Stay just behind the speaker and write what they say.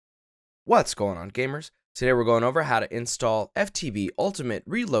What's going on, gamers? Today we're going over how to install FTB Ultimate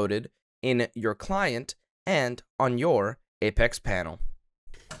Reloaded in your client and on your Apex panel.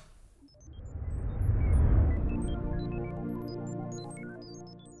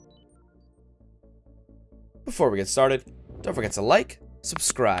 Before we get started, don't forget to like,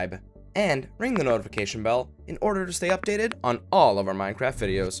 subscribe, and ring the notification bell in order to stay updated on all of our Minecraft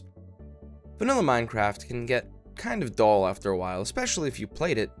videos. Vanilla Minecraft can get kind of dull after a while, especially if you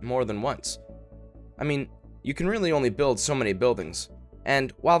played it more than once. I mean, you can really only build so many buildings,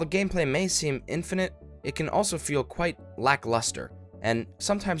 and while the gameplay may seem infinite, it can also feel quite lackluster, and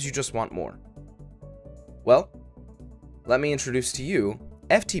sometimes you just want more. Well, let me introduce to you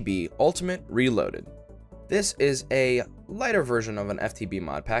FTB Ultimate Reloaded. This is a lighter version of an FTB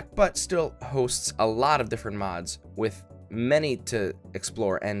mod pack, but still hosts a lot of different mods with many to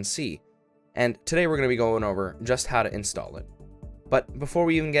explore and see. And today we're going to be going over just how to install it. But before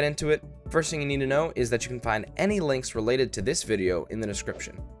we even get into it, first thing you need to know is that you can find any links related to this video in the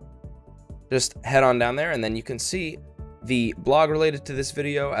description. Just head on down there and then you can see the blog related to this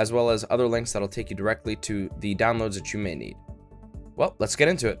video as well as other links that'll take you directly to the downloads that you may need. Well, let's get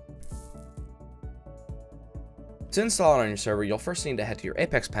into it. To install it on your server, you'll first need to head to your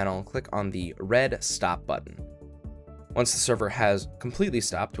Apex panel and click on the red stop button. Once the server has completely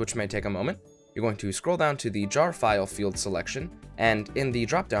stopped, which may take a moment, you're going to scroll down to the jar file field selection, and in the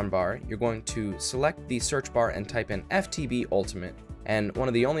drop-down bar, you're going to select the search bar and type in FTB Ultimate, and one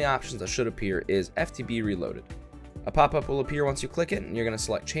of the only options that should appear is FTB Reloaded. A pop-up will appear once you click it, and you're going to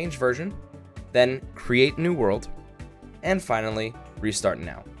select Change Version, then Create New World, and finally, Restart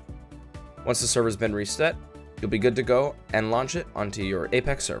Now. Once the server's been reset, you'll be good to go and launch it onto your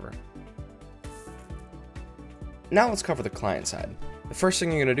Apex server. Now let's cover the client side. The first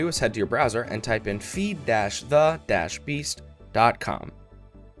thing you're going to do is head to your browser and type in feed-the-beast.com.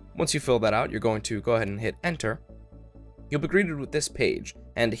 Once you fill that out, you're going to go ahead and hit enter. You'll be greeted with this page,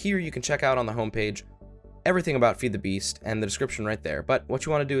 and here you can check out on the home page everything about Feed the Beast and the description right there. But what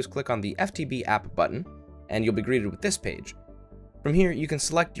you want to do is click on the FTB app button, and you'll be greeted with this page. From here, you can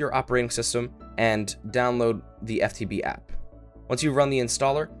select your operating system and download the FTB app. Once you run the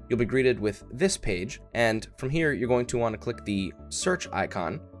installer, you'll be greeted with this page, and from here, you're going to want to click the search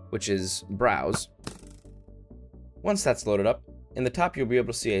icon, which is Browse. Once that's loaded up, in the top, you'll be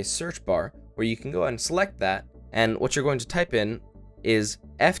able to see a search bar where you can go ahead and select that, and what you're going to type in is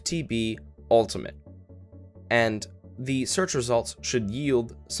FTB Ultimate. And the search results should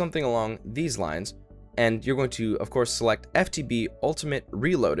yield something along these lines, and you're going to, of course, select FTB Ultimate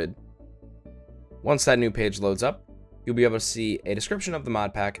Reloaded. Once that new page loads up, you'll be able to see a description of the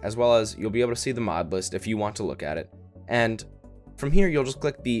mod pack, as well as you'll be able to see the mod list if you want to look at it. And from here, you'll just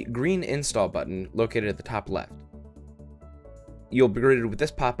click the green install button located at the top left. You'll be greeted with this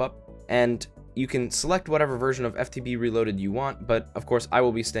pop-up, and you can select whatever version of FTB Reloaded you want, but of course, I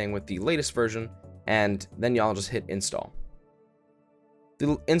will be staying with the latest version, and then y'all just hit install.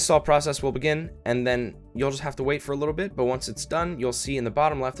 The install process will begin, and then you'll just have to wait for a little bit, but once it's done, you'll see in the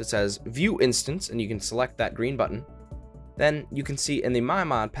bottom left it says View Instance, and you can select that green button. Then you can see in the My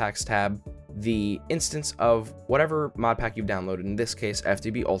Mod Packs tab the instance of whatever mod pack you've downloaded, in this case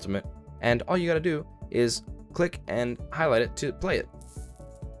FTB Ultimate, and all you gotta do is click and highlight it to play it.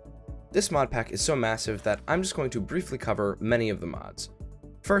 This mod pack is so massive that I'm just going to briefly cover many of the mods.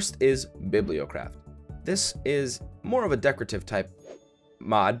 First is Bibliocraft. This is more of a decorative type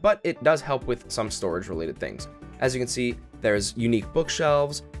mod, but it does help with some storage related things. As you can see, there's unique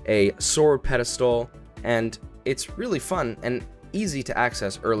bookshelves, a sword pedestal, and it's really fun and easy to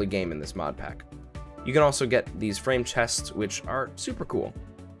access early game in this mod pack. You can also get these frame chests, which are super cool.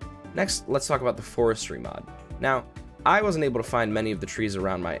 Next, let's talk about the forestry mod. Now, I wasn't able to find many of the trees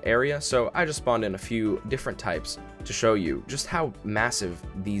around my area, so I just spawned in a few different types to show you just how massive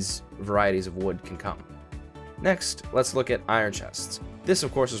these varieties of wood can come. Next, let's look at iron chests. This,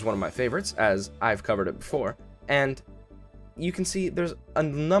 of course, is one of my favorites, as I've covered it before, and you can see there's a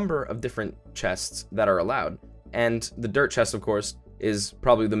number of different chests that are allowed, and the dirt chest, of course, is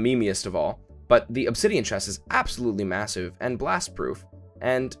probably the memeiest of all, but the obsidian chest is absolutely massive and blast-proof,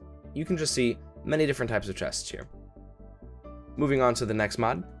 and you can just see many different types of chests here. Moving on to the next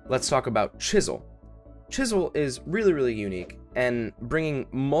mod, let's talk about Chisel. Chisel is really unique and bringing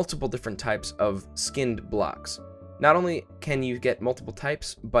multiple different types of skinned blocks. Not only can you get multiple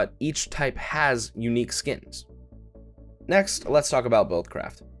types, but each type has unique skins. Next, let's talk about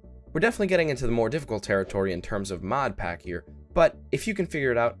Buildcraft. We're definitely getting into the more difficult territory in terms of mod pack here, but if you can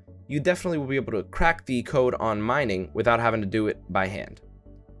figure it out, you definitely will be able to crack the code on mining without having to do it by hand.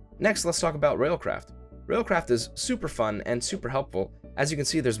 Next, let's talk about Railcraft. Railcraft is super fun and super helpful, As you can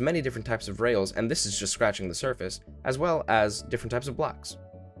see, there's many different types of rails, and this is just scratching the surface, as well as different types of blocks.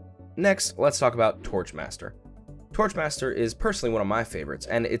 Next, let's talk about Torchmaster. Torchmaster is personally one of my favorites,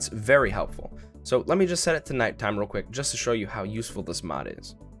 and it's very helpful. So let me just set it to nighttime real quick, just to show you how useful this mod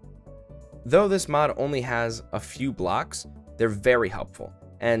is. Though this mod only has a few blocks, they're very helpful,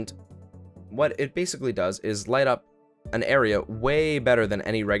 and what it basically does is light up an area way better than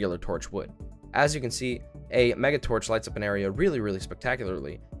any regular torch would. As you can see, a mega torch lights up an area really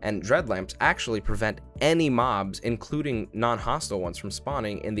spectacularly, and dread lamps actually prevent any mobs, including non-hostile ones, from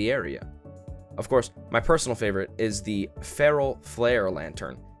spawning in the area. Of course, my personal favorite is the Feral Flare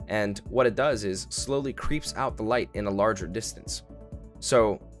Lantern, and what it does is slowly creeps out the light in a larger distance.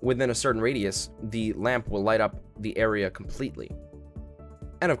 So within a certain radius, the lamp will light up the area completely.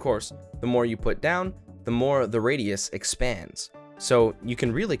 And of course, the more you put down, the more the radius expands. So you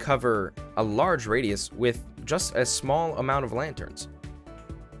can really cover a large radius with just a small amount of lanterns.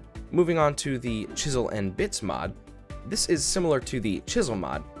 Moving on to the Chisel and Bits mod, this is similar to the Chisel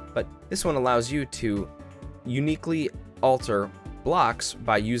mod, but this one allows you to uniquely alter blocks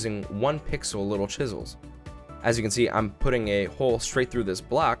by using 1 pixel little chisels. As you can see, I'm putting a hole straight through this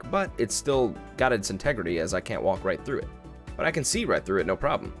block, but it's still got its integrity as I can't walk right through it. But I can see right through it, no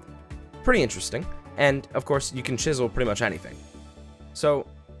problem. Pretty interesting, and of course you can chisel pretty much anything. So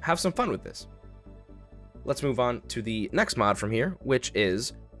have some fun with this. Let's move on to the next mod from here, which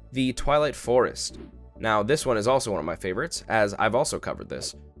is the Twilight Forest. Now this one is also one of my favorites, as I've also covered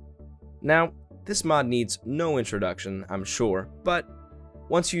this. Now, this mod needs no introduction, I'm sure, but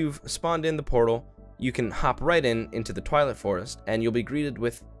once you've spawned in the portal, you can hop right into the Twilight Forest, and you'll be greeted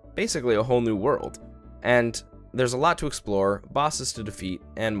with basically a whole new world. And there's a lot to explore, bosses to defeat,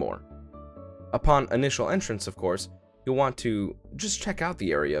 and more. Upon initial entrance, of course, you'll want to just check out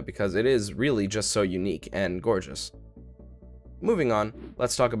the area because it is really just so unique and gorgeous. Moving on,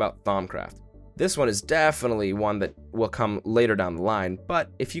 let's talk about Thaumcraft. This one is definitely one that will come later down the line,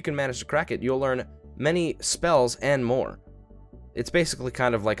 but if you can manage to crack it, you'll learn many spells and more. It's basically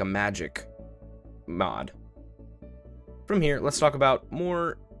kind of like a magic mod. From here, let's talk about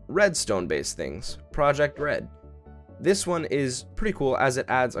more redstone-based things. Project Red. This one is pretty cool as it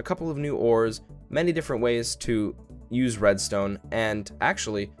adds a couple of new ores, many different ways to use redstone, and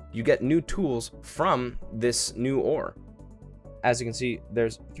actually, you get new tools from this new ore. As you can see,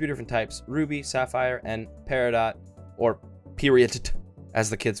 there's 3 different types: ruby, sapphire, and peridot, or period,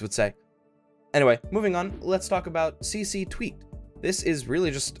 as the kids would say. Anyway, moving on, let's talk about CC Tweaked. This is really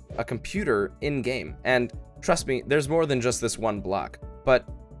just a computer in-game, and trust me, there's more than just this one block, but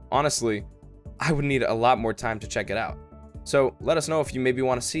honestly, I would need a lot more time to check it out. So let us know if you maybe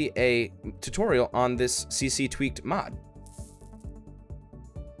want to see a tutorial on this CC Tweaked mod.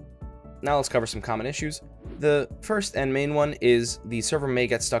 Now let's cover some common issues. The first and main one is the server may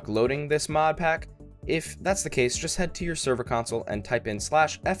get stuck loading this mod pack. If that's the case, just head to your server console and type in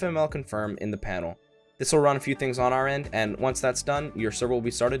 /fmlconfirm in the panel. This will run a few things on our end, and once that's done, your server will be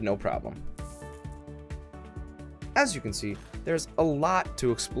started no problem. As you can see, there's a lot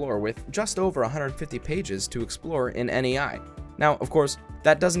to explore with just over 150 pages to explore in NEI. Now, of course,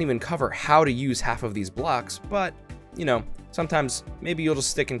 that doesn't even cover how to use half of these blocks, but, you know, sometimes maybe you'll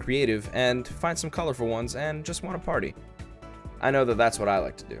just stick in creative and find some colorful ones and just want to party. I know that that's what I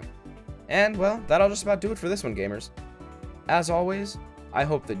like to do. And, well, that'll just about do it for this one, gamers. As always, I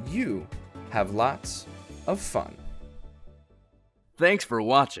hope that you have lots of fun. Thanks for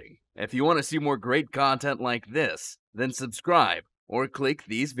watching. If you want to see more great content like this, then subscribe or click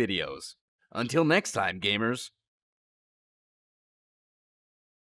these videos. Until next time, gamers.